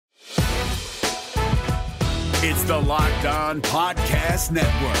It's the Locked On Podcast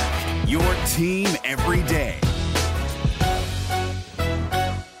Network, your team every day.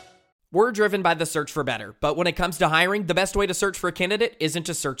 We're driven by the search for better, but when it comes to hiring, the best way to search for a candidate isn't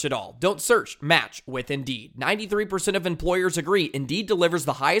to search at all. Don't search, match with Indeed. 93% of employers agree Indeed delivers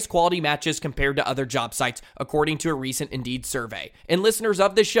the highest quality matches compared to other job sites, according to a recent Indeed survey. And listeners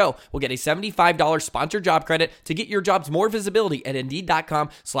of this show will get a $75 sponsored job credit to get your jobs more visibility at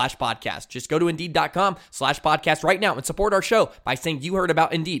Indeed.com/podcast. Just go to Indeed.com/podcast right now and support our show by saying you heard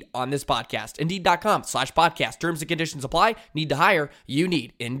about Indeed on this podcast. Indeed.com/podcast. Terms and conditions apply. Need to hire? You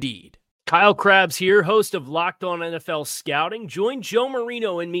need Indeed. Kyle Krabs here, host of Locked On NFL Scouting. Join Joe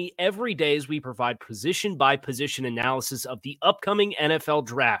Marino and me every day as we provide position-by-position analysis of the upcoming NFL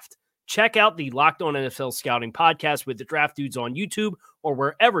Draft. Check out the Locked On NFL Scouting podcast with the Draft Dudes on YouTube or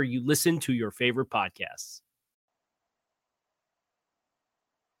wherever you listen to your favorite podcasts.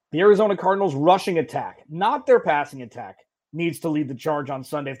 The Arizona Cardinals' rushing attack, not their passing attack, needs to lead the charge on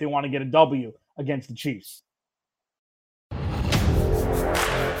Sunday if they want to get a W against the Chiefs.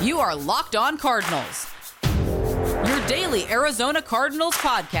 You are Locked On Cardinals, your daily Arizona Cardinals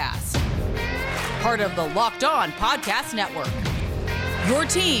podcast. Part of the Locked On Podcast Network, your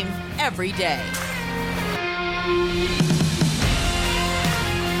team every day.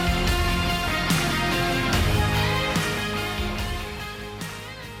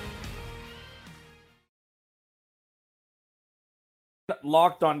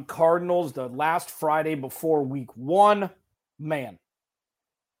 Locked On Cardinals, the last Friday before week one. Man,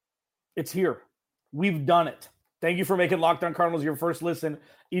 it's here. We've done it. Thank you for making Locked On Cardinals your first listen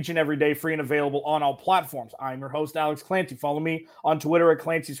each and every day, free and available on all platforms. I'm your host, Alex Clancy. Follow me on Twitter at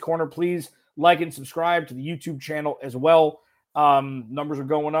Clancy's Corner. Please like and subscribe to the YouTube channel as well. Numbers are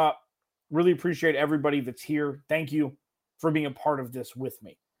going up. Really appreciate everybody that's here. Thank you for being a part of this with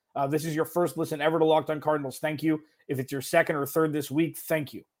me. This is your first listen ever to Locked On Cardinals. Thank you. If it's your second or third this week,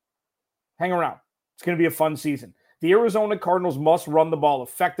 thank you. Hang around. It's going to be a fun season. The Arizona Cardinals must run the ball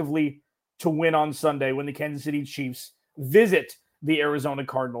effectively to win on Sunday when the Kansas City Chiefs visit the Arizona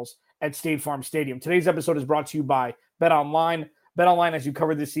Cardinals at State Farm Stadium. Today's episode is brought to you by BetOnline. BetOnline has you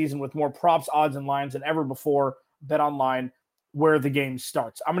covered this season with more props, odds, and lines than ever before. BetOnline, where the game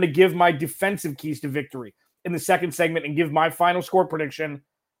starts. I'm going to give my defensive keys to victory in the second segment and give my final score prediction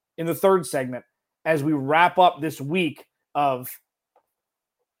in the third segment as we wrap up this week of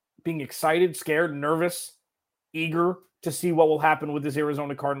being excited, scared, nervous, eager to see what will happen with this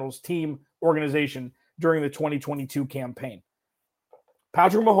Arizona Cardinals team organization during the 2022 campaign.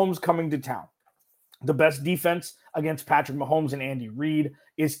 Patrick Mahomes coming to town. The best defense against Patrick Mahomes and Andy Reid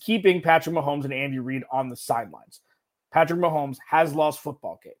is keeping Patrick Mahomes and Andy Reid on the sidelines. Patrick Mahomes has lost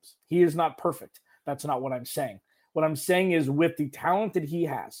football games. He is not perfect. That's not what I'm saying. What I'm saying is with the talent that he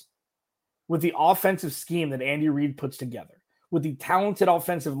has, with the offensive scheme that Andy Reid puts together, with the talented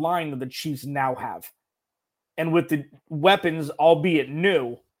offensive line that the Chiefs now have, and with the weapons, albeit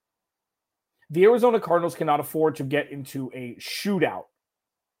new, the Arizona Cardinals cannot afford to get into a shootout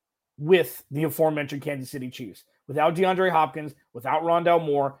with the aforementioned Kansas City Chiefs. Without DeAndre Hopkins, without Rondale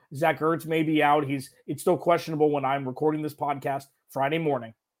Moore, Zach Ertz may be out. It's still questionable when I'm recording this podcast Friday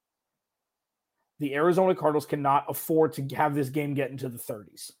morning. The Arizona Cardinals cannot afford to have this game get into the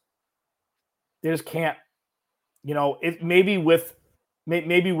 30s. They just can't. You know, it maybe with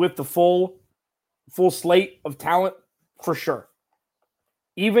the full slate of talent, for sure.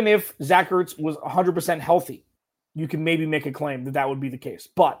 Even if Zach Ertz was 100% healthy, you can maybe make a claim that would be the case.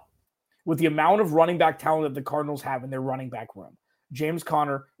 But with the amount of running back talent that the Cardinals have in their running back room, James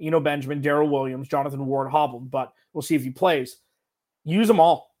Conner, Eno Benjamin, Darrell Williams, Jonathan Ward hobbled, but we'll see if he plays. Use them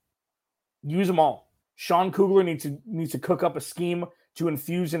all. Use them all. Sean Kugler needs to cook up a scheme to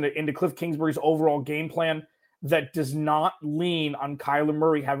infuse into Cliff Kingsbury's overall game plan that does not lean on Kyler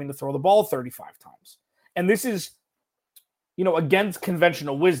Murray having to throw the ball 35 times. And this is, against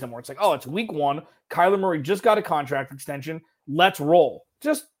conventional wisdom where it's like, oh, it's week one. Kyler Murray just got a contract extension. Let's roll.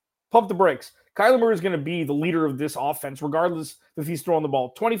 Just pump the brakes. Kyler Murray is going to be the leader of this offense, regardless if he's throwing the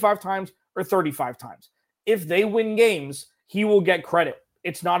ball 25 times or 35 times. If they win games, he will get credit.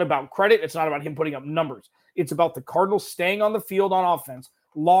 It's not about credit. It's not about him putting up numbers. It's about the Cardinals staying on the field on offense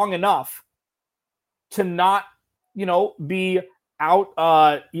long enough to not, be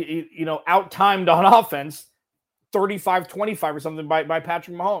out-timed on offense 35-25 or something by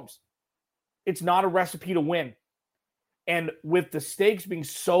Patrick Mahomes. It's not a recipe to win. And with the stakes being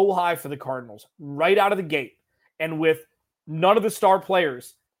so high for the Cardinals right out of the gate, and with none of the star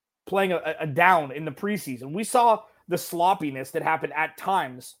players playing a down in the preseason, we saw the sloppiness that happened at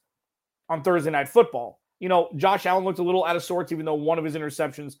times on Thursday Night Football. Josh Allen looked a little out of sorts, even though one of his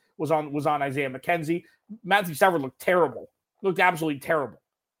interceptions was on Isaiah McKenzie. Matthew Stafford looked terrible. Looked absolutely terrible.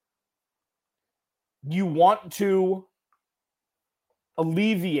 You want to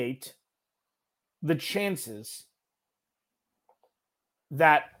alleviate the chances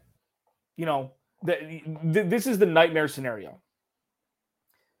that, this is the nightmare scenario.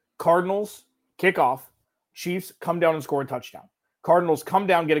 Cardinals kick off. Chiefs come down and score a touchdown. Cardinals come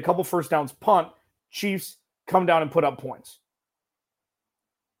down, get a couple first downs, punt. Chiefs come down and put up points.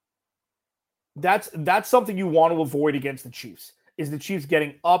 That's something you want to avoid against the Chiefs, is the Chiefs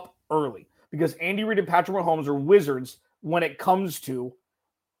getting up early. Because Andy Reid and Patrick Mahomes are wizards when it comes to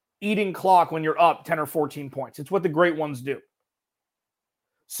eating clock when you're up 10 or 14 points. It's what the great ones do.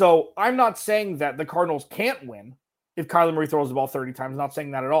 So I'm not saying that the Cardinals can't win if Kyler Murray throws the ball 30 times. I'm not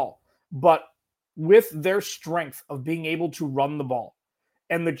saying that at all. But with their strength of being able to run the ball,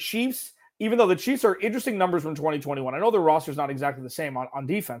 and the Chiefs, even though the Chiefs are interesting numbers from 2021, I know their roster's not exactly the same on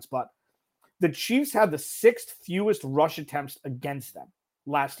defense, but the Chiefs had the 6th fewest rush attempts against them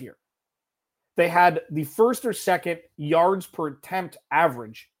last year. They had the 1st or 2nd yards per attempt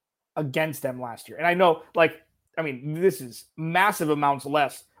average against them last year. And I know, this is massive amounts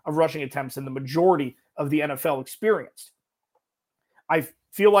less of rushing attempts than the majority of the NFL experienced. I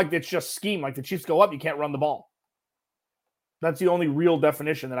feel like it's just scheme. Like the Chiefs go up, you can't run the ball. That's the only real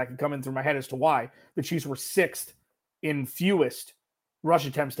definition that I can come in through my head as to why the Chiefs were 6th in fewest rush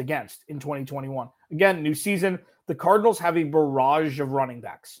attempts against in 2021. Again, new season, the Cardinals have a barrage of running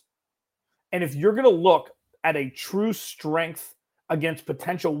backs. And if you're going to look at a true strength against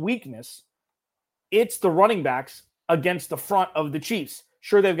potential weakness, it's the running backs against the front of the Chiefs.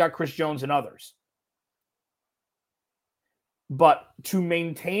 Sure, they've got Chris Jones and others. But to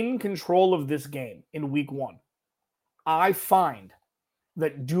maintain control of this game in week 1, I find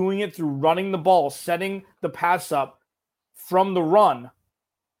that doing it through running the ball, setting the pass up from the run,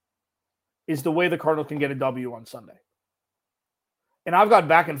 is the way the Cardinals can get a W on Sunday. And I've got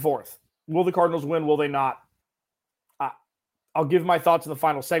back and forth. Will the Cardinals win? Will they not? I'll give my thoughts in the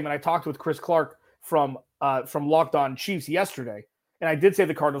final segment. I talked with Chris Clark from Locked On Chiefs yesterday, and I did say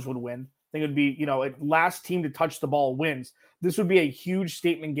the Cardinals would win. I think it would be, last team to touch the ball wins. This would be a huge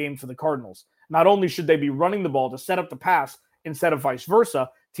statement game for the Cardinals. Not only should they be running the ball to set up the pass instead of vice versa,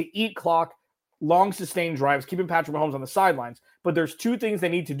 to eat clock, long sustained drives, keeping Patrick Mahomes on the sidelines, but there's 2 things they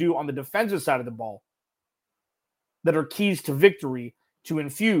need to do on the defensive side of the ball that are keys to victory to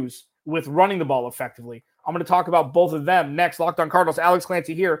infuse with running the ball effectively. I'm going to talk about both of them next. Locked On Cardinals, Alex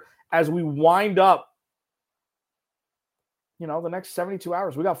Clancy here as we wind up, the next 72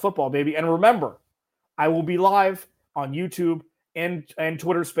 hours. We got football, baby. And remember, I will be live on YouTube and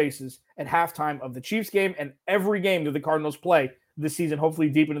Twitter Spaces at halftime of the Chiefs game and every game that the Cardinals play this season, hopefully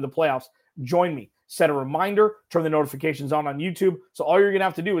deep into the playoffs. Join me. Set a reminder. Turn the notifications on YouTube. So all you're going to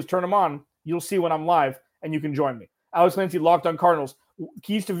have to do is turn them on. You'll see when I'm live, and you can join me. Alex Clancy, Locked On Cardinals.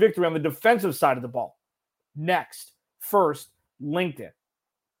 Keys to victory on the defensive side of the ball. Next. First, LinkedIn.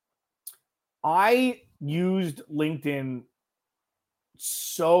 I used LinkedIn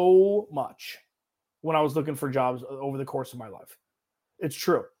so much when I was looking for jobs over the course of my life. It's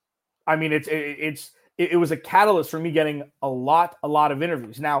true. I mean, it was a catalyst for me getting a lot of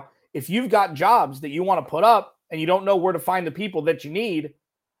interviews. Now, if you've got jobs that you want to put up and you don't know where to find the people that you need,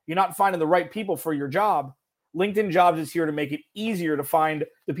 you're not finding the right people for your job, LinkedIn Jobs is here to make it easier to find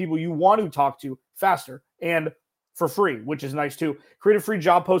the people you want to talk to faster and for free, which is nice too. Create a free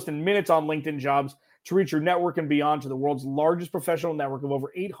job post in minutes on LinkedIn Jobs to reach your network and beyond to the world's largest professional network of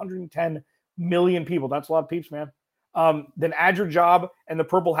over 810 million people. That's a lot of peeps, man. Then add your job and the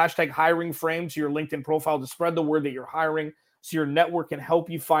purple hashtag hiring frame to your LinkedIn profile to spread the word that you're hiring so your network can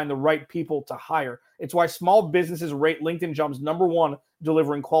help you find the right people to hire. It's why small businesses rate LinkedIn Jobs #1,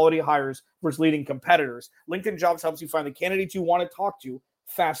 delivering quality hires versus leading competitors. LinkedIn Jobs helps you find the candidates you want to talk to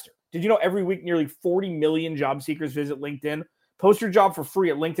faster. Did you know every week nearly 40 million job seekers visit LinkedIn? Post your job for free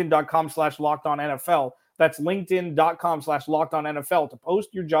at linkedin.com/lockedonnfl. That's linkedin.com/lockedonnfl to post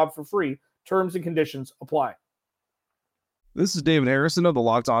your job for free. Terms and conditions apply. This is David Harrison of the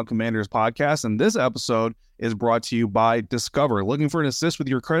Locked On Commanders podcast, and this episode is brought to you by Discover. Looking for an assist with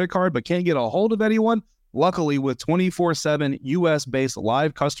your credit card but can't get a hold of anyone? Luckily, with 24/7 U.S.-based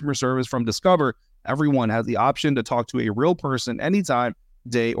live customer service from Discover, everyone has the option to talk to a real person anytime,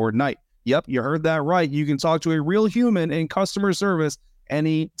 day or night. Yep, you heard that right. You can talk to a real human in customer service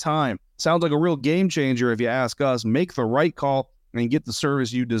anytime. Sounds like a real game changer if you ask us. Make the right call and get the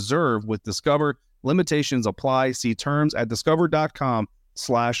service you deserve with Discover. Limitations apply. See terms at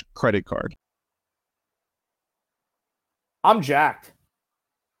discover.com/creditcard. I'm jacked.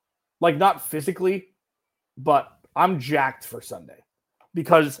 Like, not physically, but I'm jacked for Sunday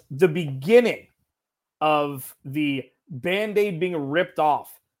because the beginning of the Band-Aid being ripped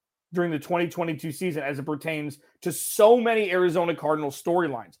off during the 2022 season as it pertains to so many Arizona Cardinals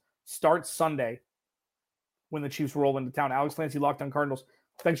storylines starts Sunday when the Chiefs roll into town. Alex Clancy, Locked On Cardinals.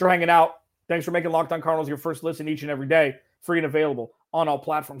 Thanks for hanging out. Thanks for making Locked On Cardinals your first listen each and every day, free and available on all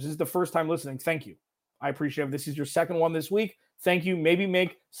platforms. This is the first time listening. Thank you. I appreciate it. This is your second one this week. Thank you. Maybe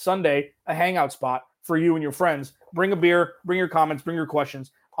make Sunday a hangout spot for you and your friends. Bring a beer, bring your comments, bring your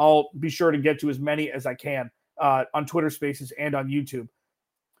questions. I'll be sure to get to as many as I can on Twitter Spaces and on YouTube.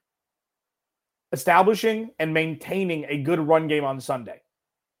 Establishing and maintaining a good run game on Sunday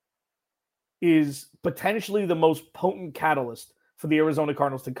is potentially the most potent catalyst for the Arizona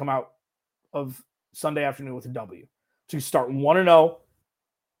Cardinals to come out of Sunday afternoon with a W. To start 1-0,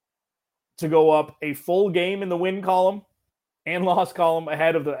 to go up a full game in the win column and loss column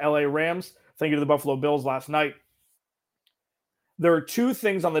ahead of the LA Rams. Thank you to the Buffalo Bills last night. There are two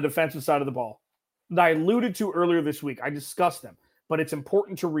things on the defensive side of the ball that I alluded to earlier this week. I discussed them, but it's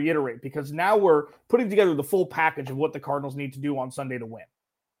important to reiterate because now we're putting together the full package of what the Cardinals need to do on Sunday to win.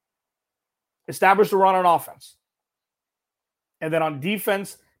 Establish the run on offense. And then on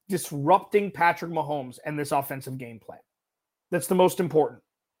defense, disrupting Patrick Mahomes and this offensive game plan. That's the most important.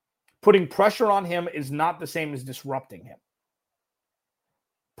 Putting pressure on him is not the same as disrupting him.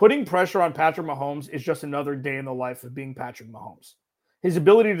 Putting pressure on Patrick Mahomes is just another day in the life of being Patrick Mahomes. His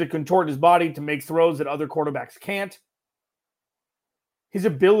ability to contort his body to make throws that other quarterbacks can't. His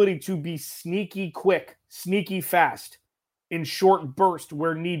ability to be sneaky quick, sneaky fast, in short bursts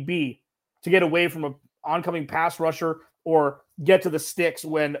where need be to get away from an oncoming pass rusher or get to the sticks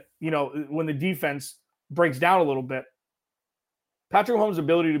when the defense breaks down a little bit. Patrick Mahomes'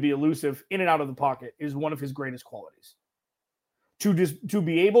 ability to be elusive in and out of the pocket is one of his greatest qualities. To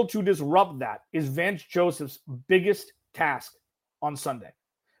be able to disrupt that is Vance Joseph's biggest task on Sunday.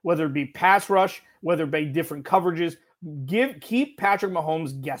 Whether it be pass rush, whether it be different coverages, keep Patrick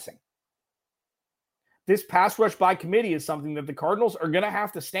Mahomes guessing. This pass rush by committee is something that the Cardinals are going to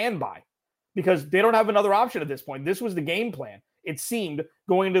have to stand by because they don't have another option at this point. This was the game plan, it seemed,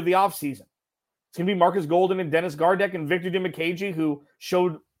 going into the offseason. It's going to be Marcus Golden and Dennis Gardeck and Victor Dimukeje, who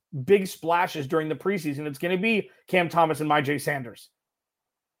showed big splashes during the preseason. It's going to be Cam Thomas and Myjai Sanders.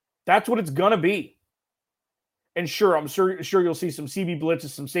 That's what it's going to be. And sure, I'm sure you'll see some CB blitzes,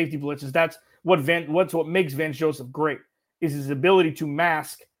 some safety blitzes. That's what makes Vance Joseph great, is his ability to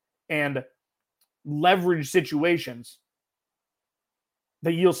mask and leverage situations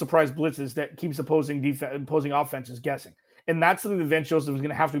that yield surprise blitzes that keeps opposing offenses guessing. And that's something that Vance Joseph is going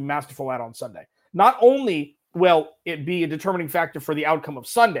to have to be masterful at on Sunday. Not only will it be a determining factor for the outcome of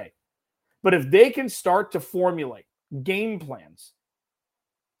Sunday, but if they can start to formulate game plans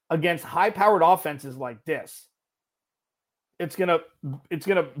against high-powered offenses like this, it's gonna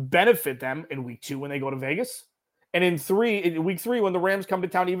benefit them in week 2 when they go to Vegas. And in week 3 when the Rams come to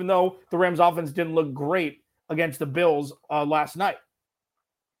town, even though the Rams offense didn't look great against the Bills last night.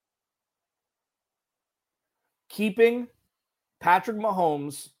 Keeping Patrick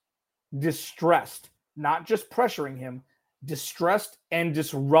Mahomes distressed, not just pressuring him, distressed and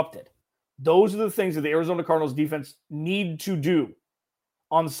disrupted. Those are the things that the Arizona Cardinals defense need to do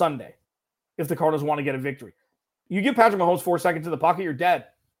on Sunday if the Cardinals want to get a victory. You give Patrick Mahomes 4 seconds in the pocket, you're dead.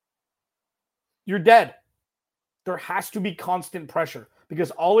 You're dead. There has to be constant pressure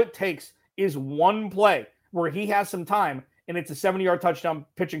because all it takes is one play where he has some time and it's a 70-yard touchdown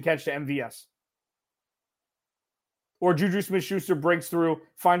pitch and catch to MVS. Or Juju Smith-Schuster breaks through,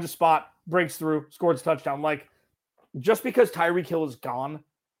 finds a spot, breaks through, scores a touchdown. Like, just because Tyreek Hill is gone,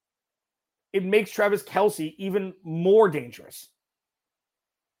 it makes Travis Kelce even more dangerous.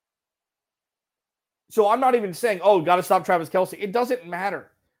 So I'm not even saying, got to stop Travis Kelce. It doesn't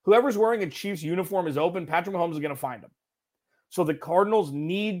matter. Whoever's wearing a Chiefs uniform is open. Patrick Mahomes is going to find him. So the Cardinals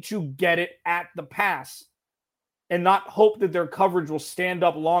need to get it at the pass and not hope that their coverage will stand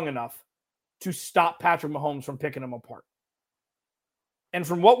up long enough to stop Patrick Mahomes from picking him apart. And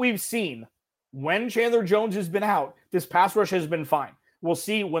from what we've seen, when Chandler Jones has been out, this pass rush has been fine. We'll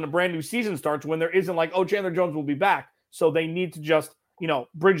see when a brand new season starts when there isn't like, Chandler Jones will be back. So they need to just,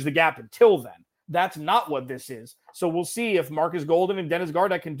 bridge the gap until then. That's not what this is. So we'll see if Marcus Golden and Dennis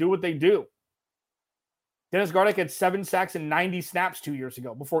Gardeck can do what they do. Dennis Gardeck had 7 sacks and 90 snaps 2 years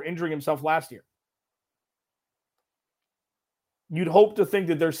ago before injuring himself last year. You'd hope to think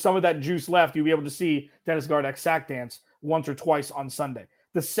that there's some of that juice left. You'll be able to see Dennis Gardeck sack dance once or twice on Sunday.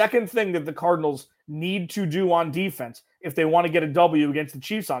 The second thing that the Cardinals need to do on defense if they want to get a W against the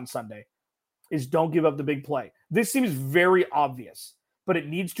Chiefs on Sunday is don't give up the big play. This seems very obvious, but it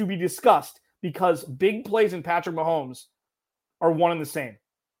needs to be discussed because big plays and Patrick Mahomes are one and the same.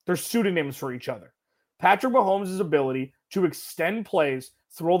 They're pseudonyms for each other. Patrick Mahomes' ability to extend plays,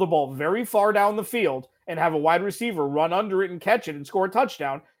 throw the ball very far down the field, and have a wide receiver run under it and catch it and score a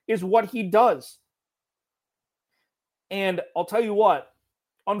touchdown is what he does. And I'll tell you what,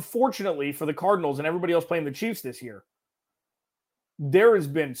 unfortunately for the Cardinals and everybody else playing the Chiefs this year, there has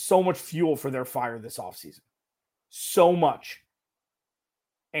been so much fuel for their fire this offseason. So much.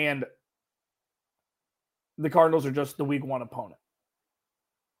 And the Cardinals are just the week one opponent.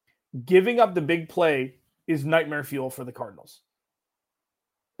 Giving up the big play is nightmare fuel for the Cardinals.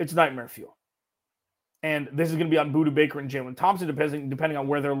 It's nightmare fuel. And this is going to be on Budda Baker and Jalen Thompson, depending on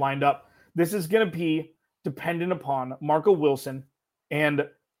where they're lined up. This is going to be dependent upon Marco Wilson and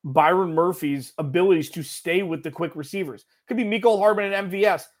Byron Murphy's abilities to stay with the quick receivers. Could be Mecole Hardman and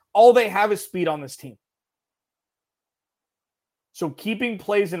MVS. All they have is speed on this team. So keeping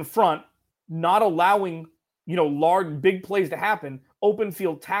plays in front, not allowing, large, big plays to happen, open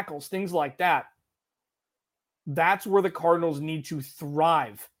field tackles, things like that. That's where the Cardinals need to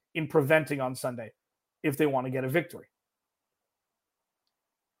thrive in preventing on Sunday if they want to get a victory.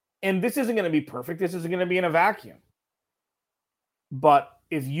 And this isn't going to be perfect. This isn't going to be in a vacuum. But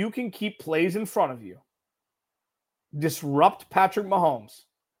if you can keep plays in front of you, disrupt Patrick Mahomes,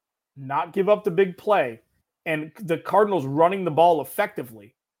 not give up the big play, and the Cardinals running the ball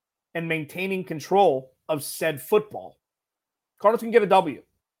effectively and maintaining control of said football, Cardinals can get a W.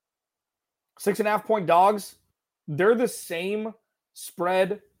 6.5-point dogs, they're the same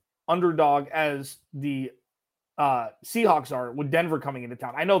spread underdog as the Seahawks are with Denver coming into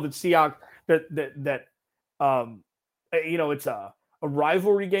town. I know that Seahawks, it's a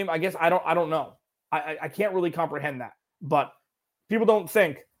rivalry game. I guess I don't know. I can't really comprehend that. But people don't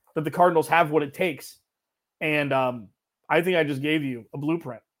think that the Cardinals have what it takes. And I think I just gave you a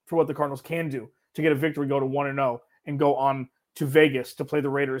blueprint for what the Cardinals can do to get a victory, go to 1-0, and go on to Vegas to play the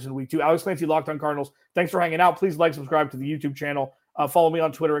Raiders in week 2. Alex Clancy, Locked on Cardinals. Thanks for hanging out. Please like, subscribe to the YouTube channel. Follow me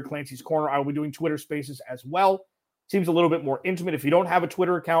on Twitter at Clancy's Corner. I will be doing Twitter Spaces as well. Seems a little bit more intimate. If you don't have a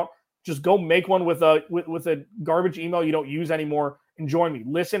Twitter account, just go make one with a garbage email you don't use anymore and join me.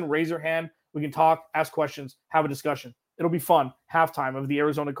 Listen, raise your hand. We can talk, ask questions, have a discussion. It'll be fun. Halftime of the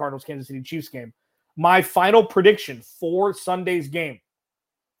Arizona Cardinals Kansas City Chiefs game. My final prediction for Sunday's game: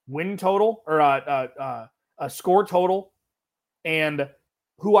 win total or a score total, and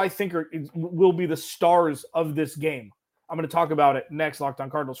who I think will be the stars of this game. I'm going to talk about it next. Locked on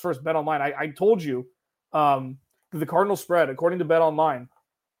Cardinals. First, Bet Online. I told you the Cardinals spread, according to Bet Online,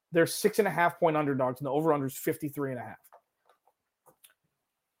 they're 6.5-point underdogs, and the over/under is 53.5.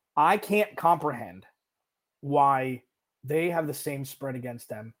 I can't comprehend why they have the same spread against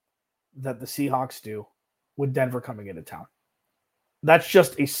them that the Seahawks do with Denver coming into town. That's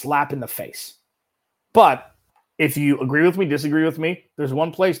just a slap in the face. But if you agree with me, disagree with me, there's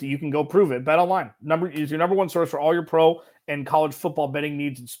one place that you can go prove it. Bet Online is your number one source for all your pro and college football betting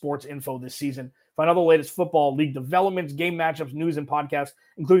needs and sports info this season. Find all the latest football league developments, game matchups, news, and podcasts,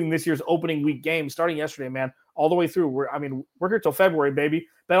 including this year's opening week game starting yesterday, man, all the way through. We're here till February, baby.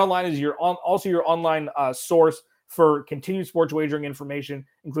 Bet Online is also your online source for continued sports wagering information,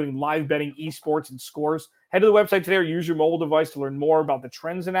 including live betting, esports, and scores. Head to the website today or use your mobile device to learn more about the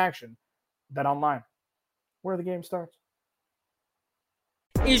trends in action. Bet Online, where the game starts.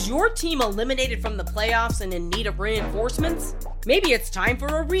 Is your team eliminated from the playoffs and in need of reinforcements? Maybe it's time for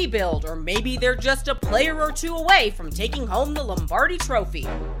a rebuild, or maybe they're just a player or two away from taking home the Lombardi Trophy.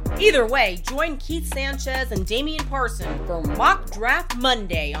 Either way, join Keith Sanchez and Damian Parson for Mock Draft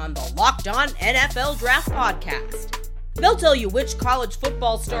Monday on the Locked On NFL Draft Podcast. They'll tell you which college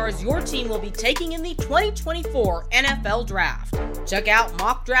football stars your team will be taking in the 2024 NFL Draft. Check out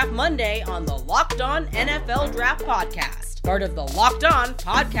Mock Draft Monday on the Locked On NFL Draft Podcast, part of the Locked On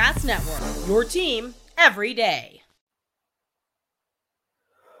Podcast Network. Your team every day.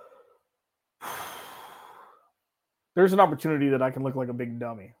 There's an opportunity that I can look like a big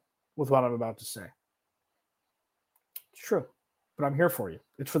dummy with what I'm about to say. It's true, but I'm here for you.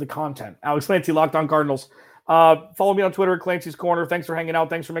 It's for the content. Alex Clancy, Locked on Cardinals. Follow me on Twitter at Clancy's Corner. Thanks for hanging out.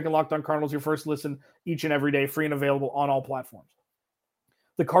 Thanks for making Locked on Cardinals your first listen each and every day, free and available on all platforms.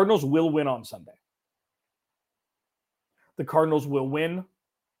 The Cardinals will win on Sunday. The Cardinals will win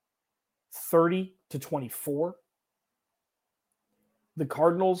 30-24. The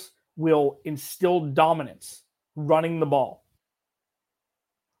Cardinals will instill dominance running the ball,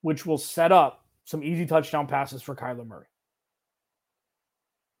 which will set up some easy touchdown passes for Kyler Murray.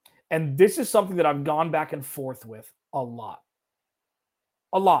 And this is something that I've gone back and forth with a lot.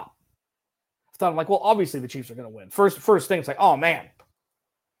 A lot. I thought, I'm like, well, obviously the Chiefs are going to win. First thing, it's like, oh, man.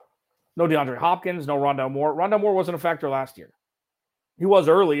 No DeAndre Hopkins, no Rondale Moore. Rondale Moore wasn't a factor last year. He was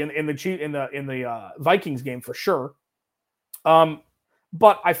early in the Vikings game for sure.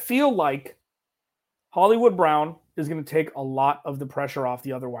 But I feel like Hollywood Brown is going to take a lot of the pressure off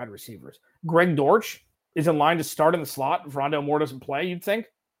the other wide receivers. Greg Dortch is in line to start in the slot if Rondale Moore doesn't play, you'd think.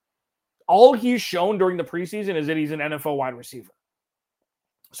 All he's shown during the preseason is that he's an NFL wide receiver.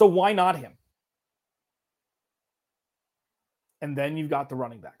 So why not him? And then you've got the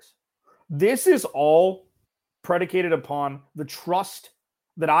running backs. This is all predicated upon the trust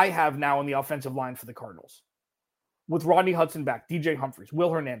that I have now in the offensive line for the Cardinals. With Rodney Hudson back, DJ Humphries, Will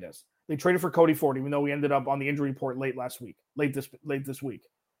Hernandez. They traded for Cody Ford, even though we ended up on the injury report late this week.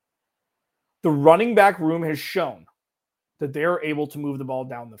 The running back room has shown that they're able to move the ball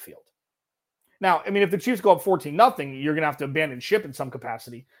down the field. Now, I mean, if the Chiefs go up 14-0, you're going to have to abandon ship in some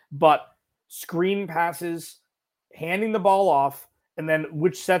capacity. But screen passes, handing the ball off, and then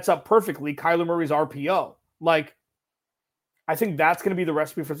which sets up perfectly Kyler Murray's RPO. Like, I think that's going to be the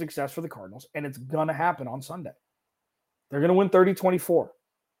recipe for success for the Cardinals, and it's going to happen on Sunday. They're going to win 30-24.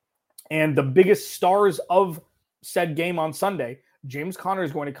 And the biggest stars of said game on Sunday, James Conner,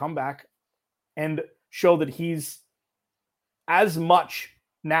 is going to come back and show that he's as much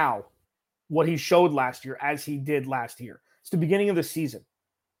now what he showed last year as he did last year. It's the beginning of the season.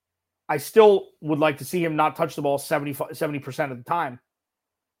 I still would like to see him not touch the ball 70% of the time.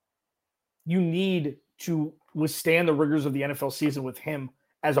 You need to withstand the rigors of the NFL season with him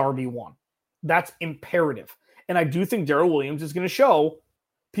as RB1. That's imperative. And I do think Darrell Williams is going to show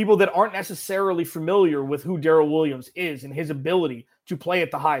people that aren't necessarily familiar with who Darrell Williams is and his ability to play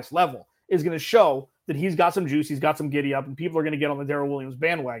at the highest level is going to show that he's got some juice, he's got some giddy up, and people are going to get on the Darrell Williams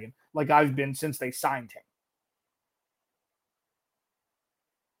bandwagon like I've been since they signed him.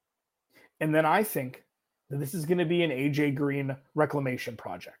 And then I think that this is going to be an A.J. Green reclamation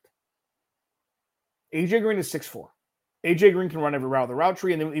project. A.J. Green is 6'4". A.J. Green can run every route of the route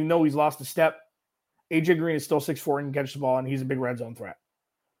tree, and even though he's lost a step, A.J. Green is still 6'4" and can catch the ball, and he's a big red zone threat.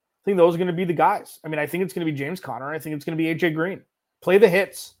 I think those are going to be the guys. I mean, I think it's going to be James Conner. I think it's going to be A.J. Green. Play the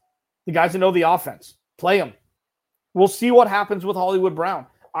hits. The guys that know the offense. Play them. We'll see what happens with Hollywood Brown.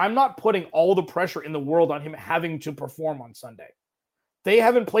 I'm not putting all the pressure in the world on him having to perform on Sunday. They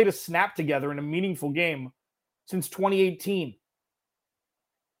haven't played a snap together in a meaningful game since 2018.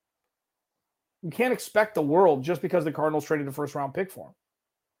 You can't expect the world just because the Cardinals traded a first-round pick for him.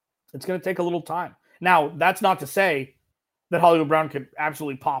 It's going to take a little time. Now, that's not to say that Hollywood Brown could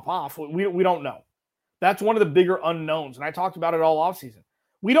absolutely pop off. We don't know. That's one of the bigger unknowns, and I talked about it all offseason.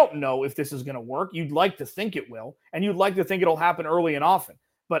 We don't know if this is going to work. You'd like to think it will, and you'd like to think it'll happen early and often.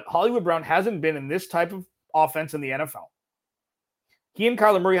 But Hollywood Brown hasn't been in this type of offense in the NFL. He and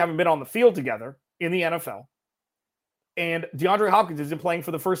Kyler Murray haven't been on the field together in the NFL. And DeAndre Hopkins isn't playing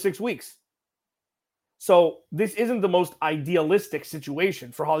for the first 6 weeks. So this isn't the most idealistic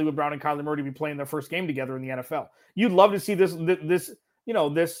situation for Hollywood Brown and Kyler Murray to be playing their first game together in the NFL. You'd love to see this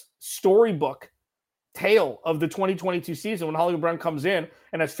storybook tale of the 2022 season when Hollywood Brown comes in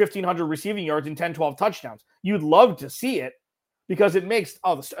and has 1,500 receiving yards and 10, 12 touchdowns. You'd love to see it because it makes,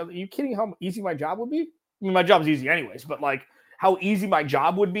 are you kidding how easy my job would be? I mean, my job's easy anyways, but like how easy my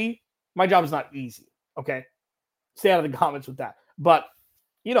job would be, my job is not easy, okay? Stay out of the comments with that. But,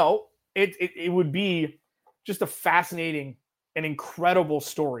 it would be just a fascinating and incredible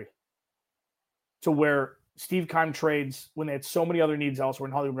story to where Steve Keim trades when they had so many other needs elsewhere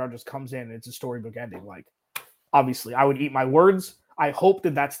and Hollywood Brown just comes in and it's a storybook ending. Like, obviously, I would eat my words. I hope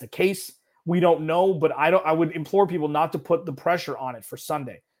that that's the case. We don't know, but I would implore people not to put the pressure on it for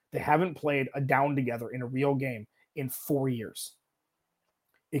Sunday. They haven't played a down together in a real game in 4 years.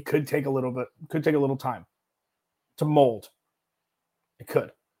 It could take a little time to mold. It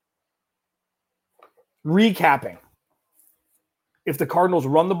could. Recapping. If the Cardinals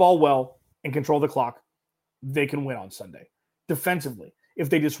run the ball well and control the clock, they can win on Sunday. Defensively, if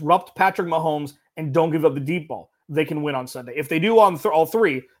they disrupt Patrick Mahomes and don't give up the deep ball, they can win on Sunday. If they do all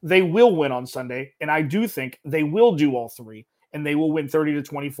three, they will win on Sunday. And I do think they will do all three, and they will win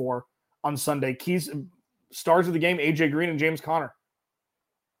 30-24 on Sunday. Stars of the game, A.J. Green and James Conner.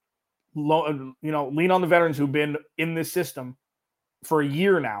 Lean on the veterans who've been in this system for a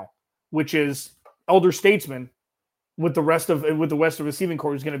year now, which is elder statesmen with the rest of receiving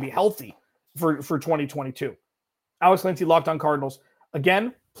corps is going to be healthy for 2022. Alex Lindsay, Locked On Cardinals.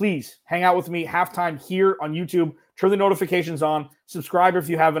 Again, please hang out with me halftime here on YouTube. Turn the notifications on. Subscribe if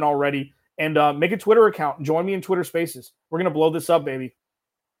you haven't already. And make a Twitter account. Join me in Twitter Spaces. We're going to blow this up, baby.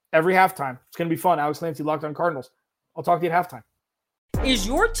 Every halftime. It's going to be fun. Alex Lindsay, Locked On Cardinals. I'll talk to you at halftime. Is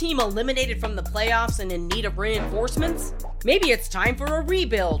your team eliminated from the playoffs and in need of reinforcements? Maybe it's time for a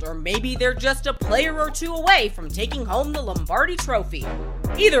rebuild, or maybe they're just a player or two away from taking home the Lombardi Trophy.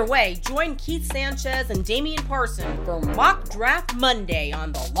 Either way, join Keith Sanchez and Damian Parson for Mock Draft Monday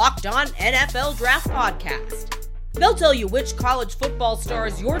on the Locked On NFL Draft Podcast. They'll tell you which college football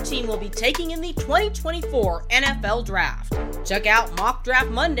stars your team will be taking in the 2024 NFL Draft. Check out Mock Draft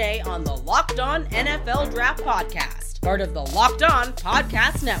Monday on the Locked On NFL Draft Podcast, part of the Locked On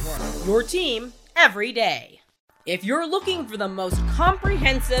Podcast Network, your team every day. If you're looking for the most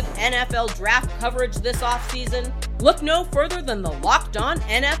comprehensive NFL draft coverage this offseason, look no further than the Locked On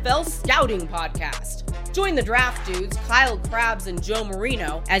NFL Scouting Podcast. Join the draft dudes, Kyle Krabs and Joe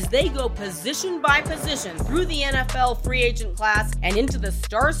Marino, as they go position by position through the NFL free agent class and into the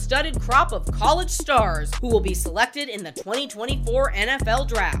star-studded crop of college stars who will be selected in the 2024 NFL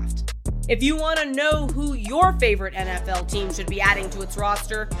Draft. If you want to know who your favorite NFL team should be adding to its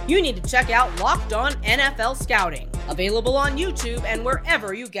roster, you need to check out Locked On NFL Scouting, available on YouTube and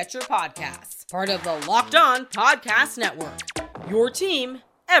wherever you get your podcasts. Part of the Locked On Podcast Network, your team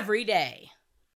every day.